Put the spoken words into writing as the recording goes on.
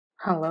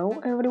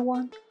Hello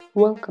everyone,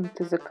 welcome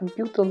to the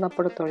computer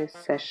laboratory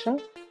session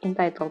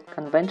entitled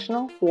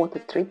Conventional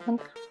Water Treatment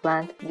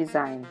Plant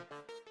Design.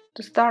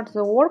 To start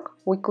the work,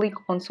 we click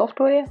on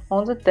Software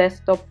on the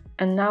desktop,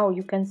 and now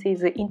you can see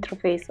the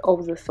interface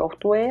of the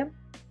software.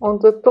 On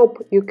the top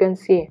you can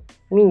see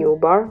menu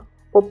bar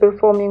for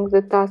performing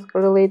the task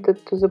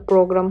related to the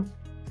program.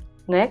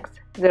 Next,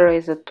 there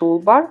is a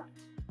toolbar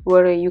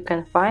where you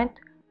can find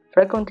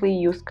frequently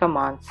used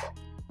commands.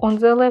 On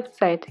the left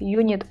side,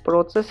 unit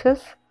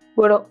processes,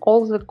 where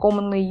all the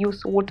commonly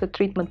used water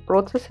treatment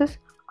processes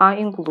are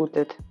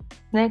included.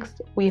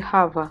 Next, we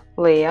have a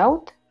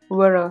layout,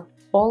 where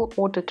all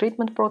water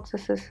treatment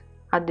processes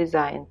are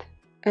designed.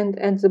 And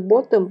at the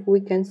bottom we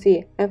can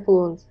see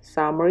effluent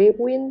summary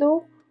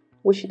window,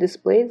 which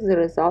displays the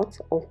results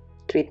of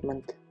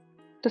treatment.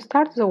 To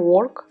start the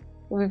work,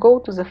 we go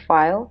to the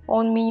File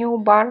on menu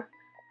bar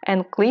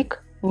and click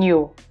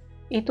New.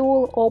 It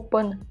will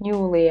open New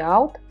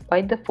Layout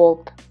by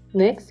default.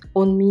 Next,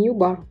 on menu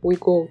bar we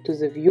go to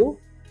the View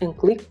and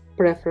click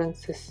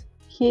Preferences.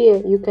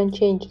 Here you can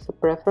change the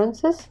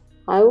preferences.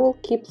 I will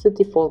keep the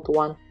default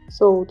one.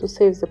 So to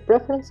save the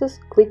preferences,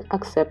 click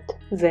Accept.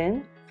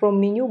 Then from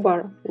menu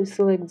bar we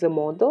select the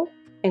model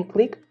and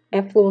click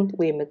Effluent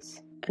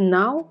Limits. And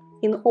now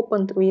in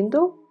opened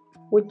window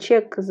we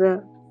check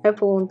the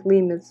effluent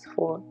limits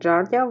for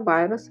Giardia,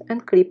 virus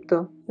and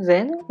crypto.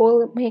 Then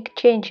we'll make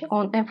change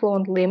on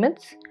effluent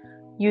limits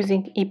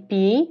using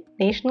EPA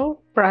National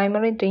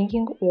Primary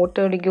Drinking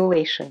Water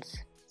Regulations.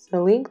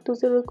 The link to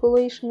the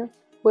regulation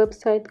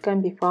website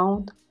can be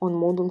found on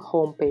model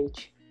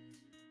homepage.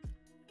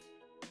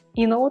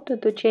 In order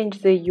to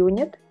change the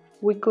unit,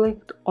 we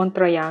clicked on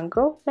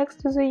triangle next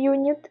to the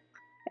unit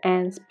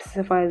and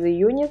specify the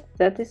unit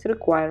that is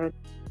required.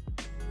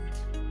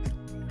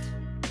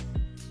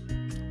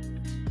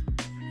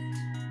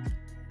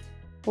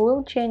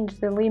 We'll change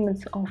the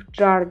limits of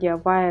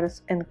Giardia,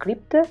 virus and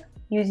crypto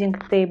using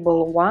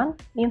table 1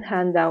 in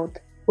handout.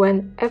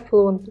 When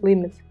effluent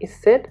limits is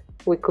set,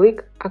 we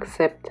click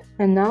Accept.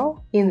 And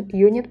now in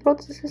Unit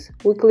Processes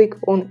we click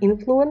on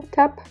Influent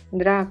tab,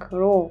 drag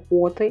raw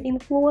water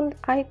influent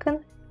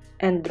icon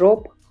and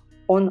drop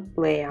on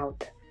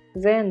Layout.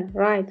 Then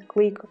right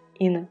click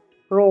in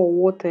raw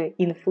water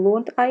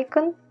influent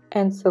icon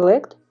and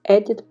select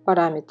Edit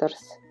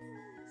Parameters.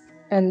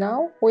 And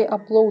now we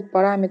upload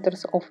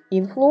parameters of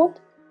influent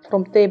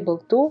from table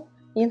 2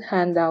 in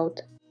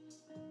handout.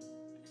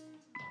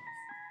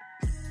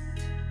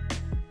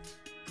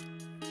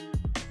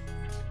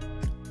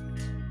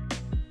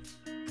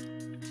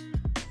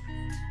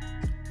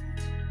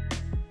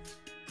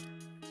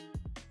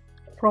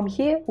 From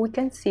here we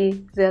can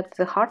see that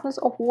the hardness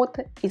of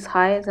water is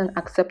higher than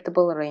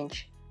acceptable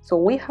range, so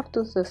we have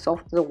to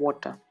soft the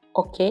water.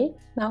 Okay,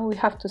 now we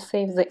have to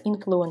save the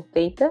influent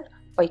data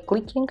by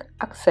clicking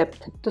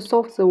Accept. To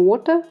solve the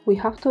water, we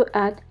have to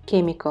add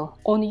chemical.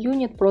 On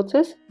Unit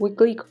Process, we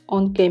click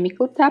on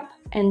Chemical tab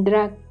and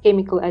drag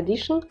Chemical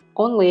Addition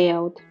on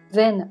Layout.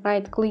 Then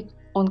right-click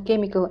on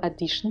Chemical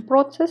Addition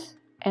process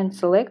and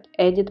select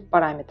Edit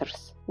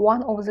Parameters.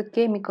 One of the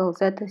chemicals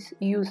that is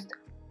used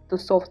to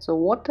soften the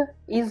water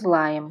is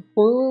lime.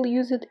 We will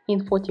use it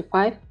in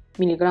 45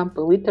 mg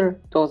per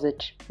liter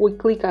dosage. We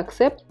click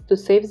Accept to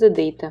save the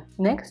data.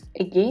 Next,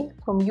 again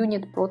from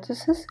Unit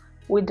Processes,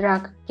 we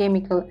drag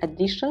Chemical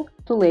Addition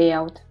to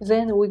Layout.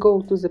 Then we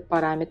go to the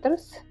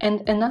Parameters,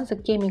 and another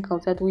chemical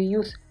that we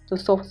use to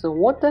soften the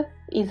water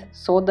is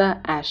soda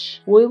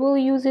ash. We will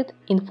use it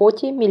in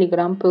 40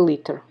 mg per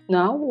liter.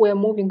 Now we are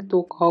moving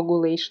to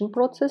coagulation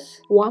process.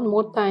 One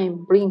more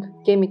time bring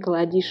chemical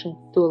addition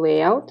to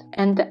Layout,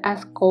 and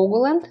as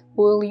coagulant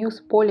we will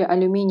use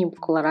polyaluminium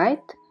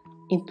chloride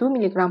in 2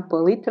 mg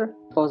per liter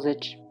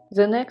dosage.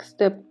 The next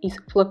step is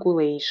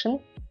flocculation.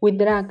 We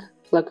drag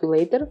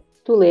flocculator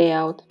to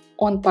Layout.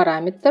 On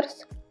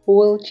Parameters, we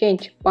will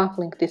change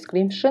baffling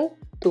description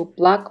to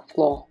plug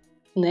flow.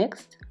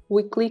 Next,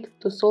 we click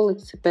to Solid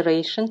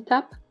Separation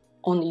tab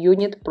on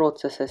Unit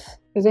Processes.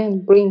 Then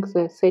bring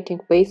the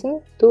setting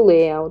basin to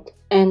Layout.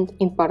 And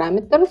in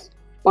Parameters,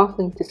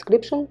 baffling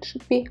description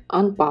should be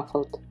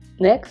unbaffled.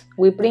 Next,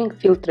 we bring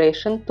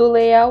Filtration to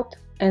Layout,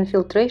 and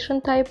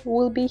filtration type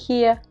will be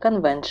here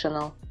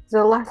Conventional.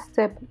 The last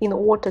step in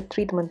water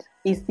treatment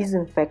is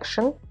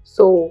disinfection,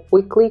 so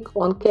we click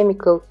on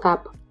Chemical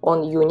tab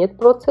on Unit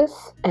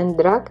Process and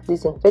drag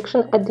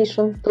Disinfection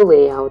Addition to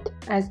Layout.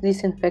 As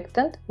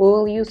disinfectant, we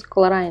will use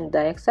chlorine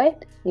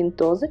dioxide in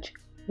dosage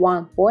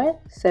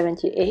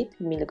 1.78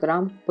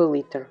 mg per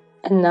liter.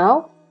 And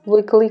now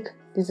we click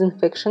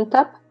Disinfection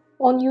tab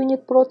on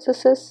Unit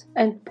Processes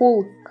and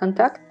pull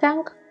Contact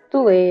Tank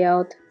to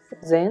Layout.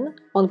 Then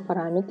on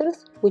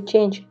Parameters we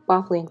change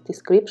baffling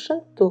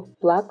description to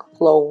plug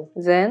flow.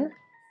 Then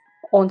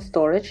on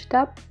Storage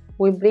tab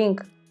we bring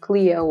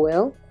Clear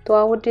Well to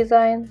our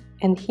design,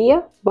 and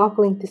here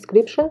baffling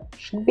description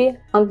should be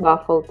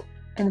unbaffled.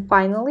 And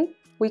finally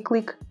we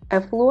click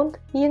Effluent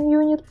in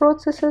Unit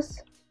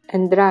Processes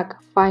and drag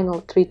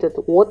Final Treated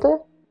Water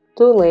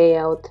to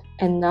Layout.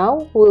 And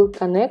now we'll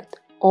connect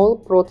all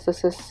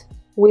processes.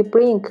 We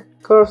bring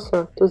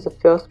cursor to the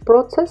first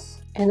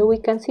process, and we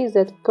can see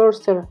that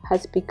cursor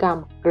has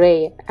become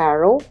gray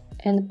arrow,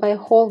 and by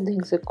holding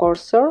the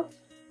cursor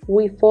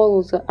we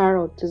follow the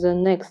arrow to the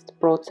next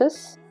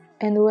process,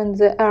 and when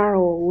the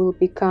arrow will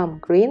become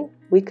green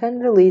we can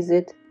release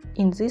it.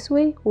 In this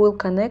way we'll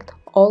connect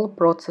all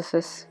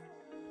processes.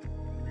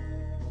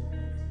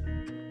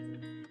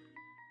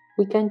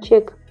 We can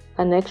check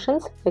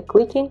connections by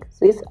clicking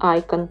this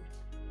icon.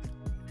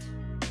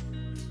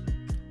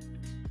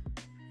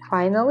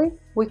 Finally,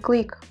 we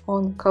click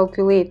on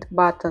Calculate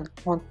button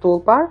on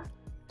toolbar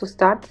to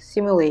start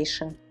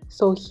simulation.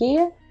 So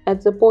here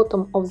at the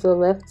bottom of the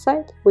left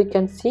side we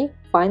can see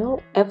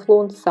final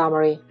effluent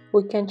summary.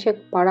 We can check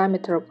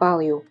parameter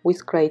value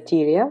with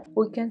criteria.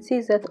 We can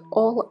see that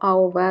all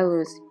our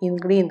values in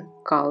green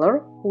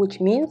color,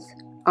 which means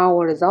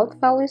our result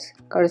values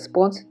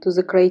correspond to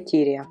the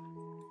criteria.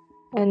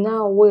 And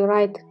now we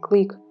right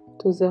click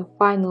to the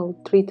final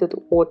treated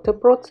water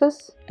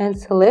process and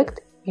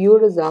select View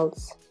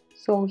Results.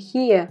 So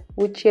here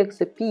we check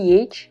the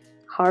pH,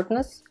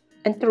 hardness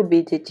and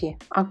turbidity.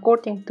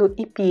 According to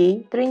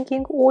EPA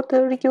drinking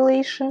water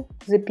regulation,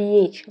 the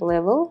pH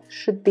level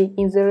should be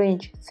in the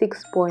range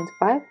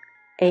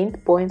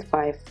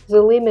 6.5–8.5.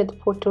 The limit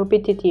for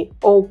turbidity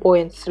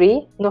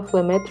 0.3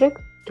 norphemetric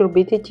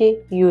turbidity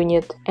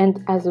unit,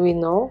 and as we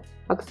know,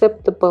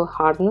 acceptable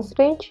hardness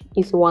range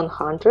is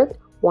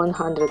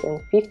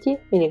 100–150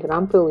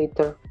 mg per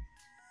liter.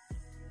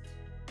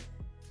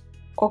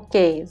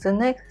 Okay, the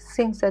next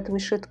thing that we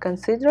should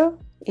consider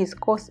is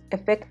cost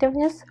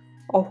effectiveness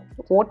of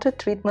water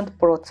treatment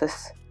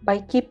process. By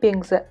keeping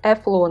the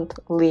effluent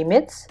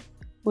limits,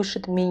 we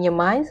should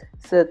minimize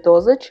the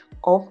dosage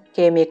of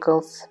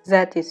chemicals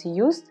that is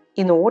used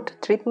in water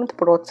treatment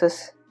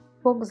process.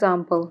 For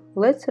example,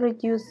 let's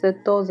reduce the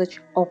dosage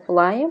of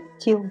lime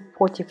till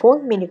 44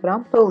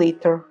 mg per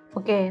liter.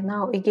 Okay,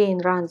 now again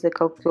run the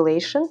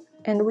calculation,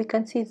 and we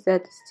can see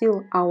that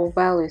still our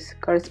values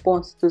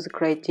correspond to the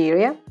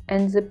criteria,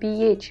 and the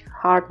pH,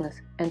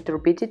 hardness and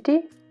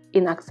turbidity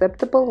in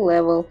acceptable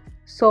level.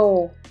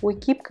 So we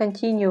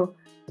continue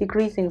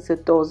decreasing the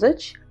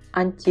dosage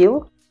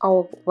until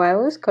our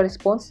values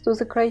correspond to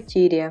the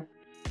criteria.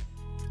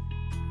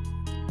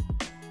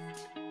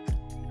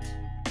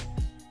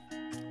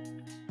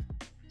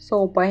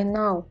 So by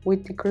now we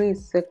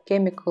decrease the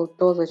chemical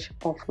dosage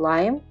of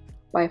lime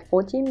by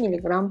 40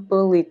 mg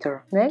per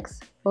liter.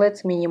 Next,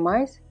 let's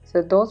minimize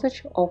the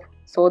dosage of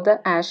soda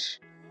ash.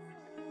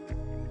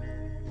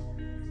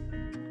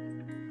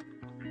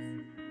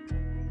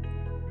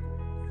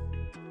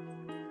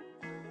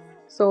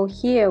 So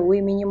here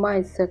we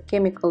minimize the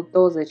chemical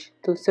dosage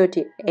to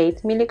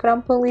 38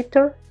 mg per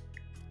liter,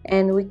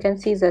 and we can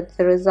see that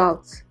the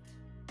results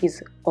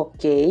is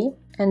okay.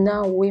 And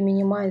now we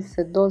minimize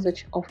the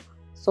dosage of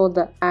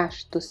soda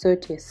ash to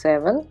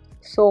 37.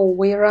 So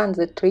we run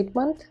the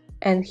treatment,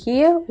 and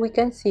here we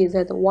can see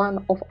that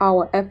one of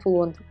our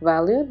effluent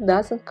value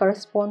doesn't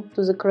correspond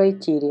to the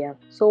criteria.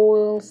 So we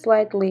will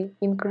slightly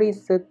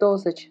increase the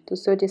dosage to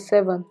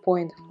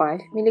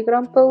 37.5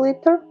 mg per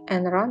liter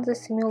and run the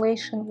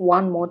simulation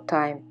one more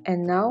time.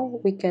 And now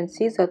we can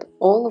see that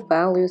all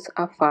values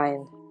are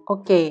fine.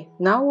 Okay,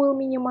 now we'll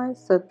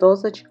minimize the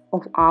dosage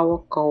of our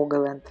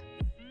coagulant.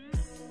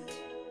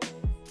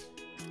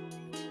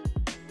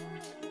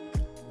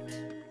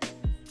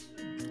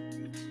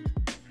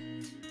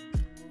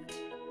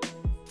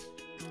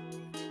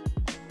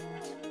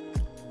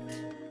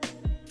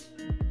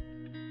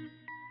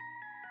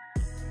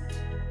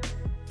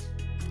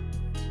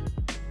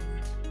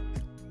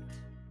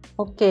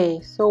 Okay,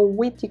 so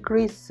we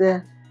decrease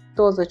the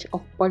dosage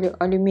of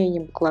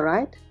polyaluminum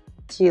chloride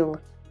till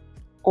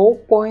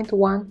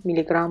 0.1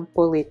 mg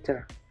per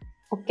liter.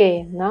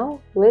 Okay, now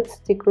let's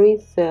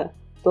decrease the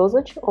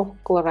dosage of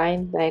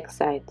chlorine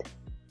dioxide.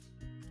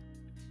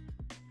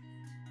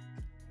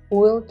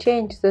 We'll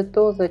change the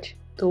dosage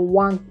to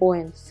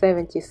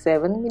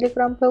 1.77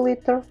 mg per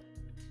liter,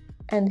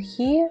 and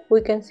here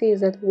we can see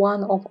that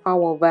one of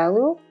our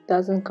value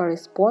doesn't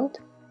correspond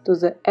to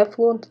the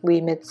effluent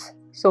limits.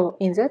 So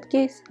in that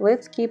case,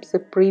 let's keep the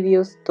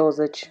previous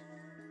dosage.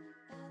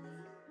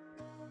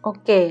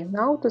 Okay,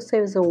 now to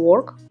save the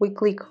work, we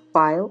click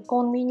File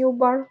on menu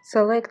bar,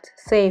 select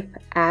Save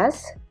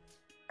As,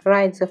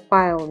 write the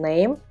file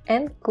name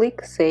and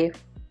click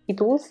Save. It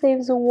will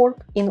save the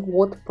work in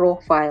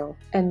WatPro file.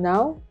 And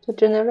now to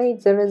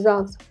generate the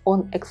results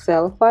on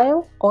Excel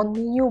file, on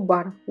menu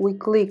bar we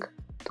click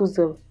to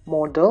the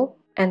model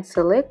and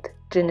select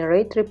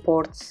Generate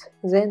Reports.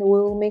 Then we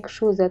will make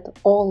sure that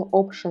all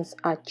options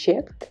are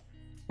checked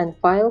and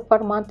file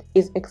format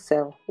is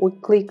Excel. We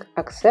click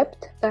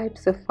Accept, type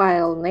the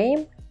file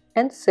name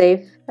and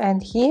save.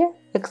 And here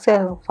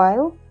Excel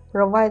file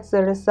provides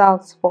the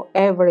results for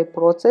every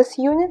process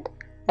unit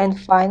and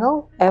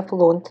final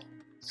effluent.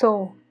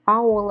 So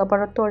our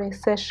laboratory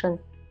session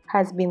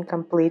has been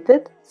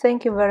completed.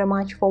 Thank you very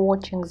much for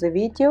watching the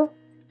video,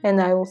 and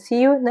I will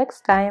see you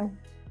next time.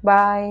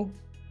 Bye!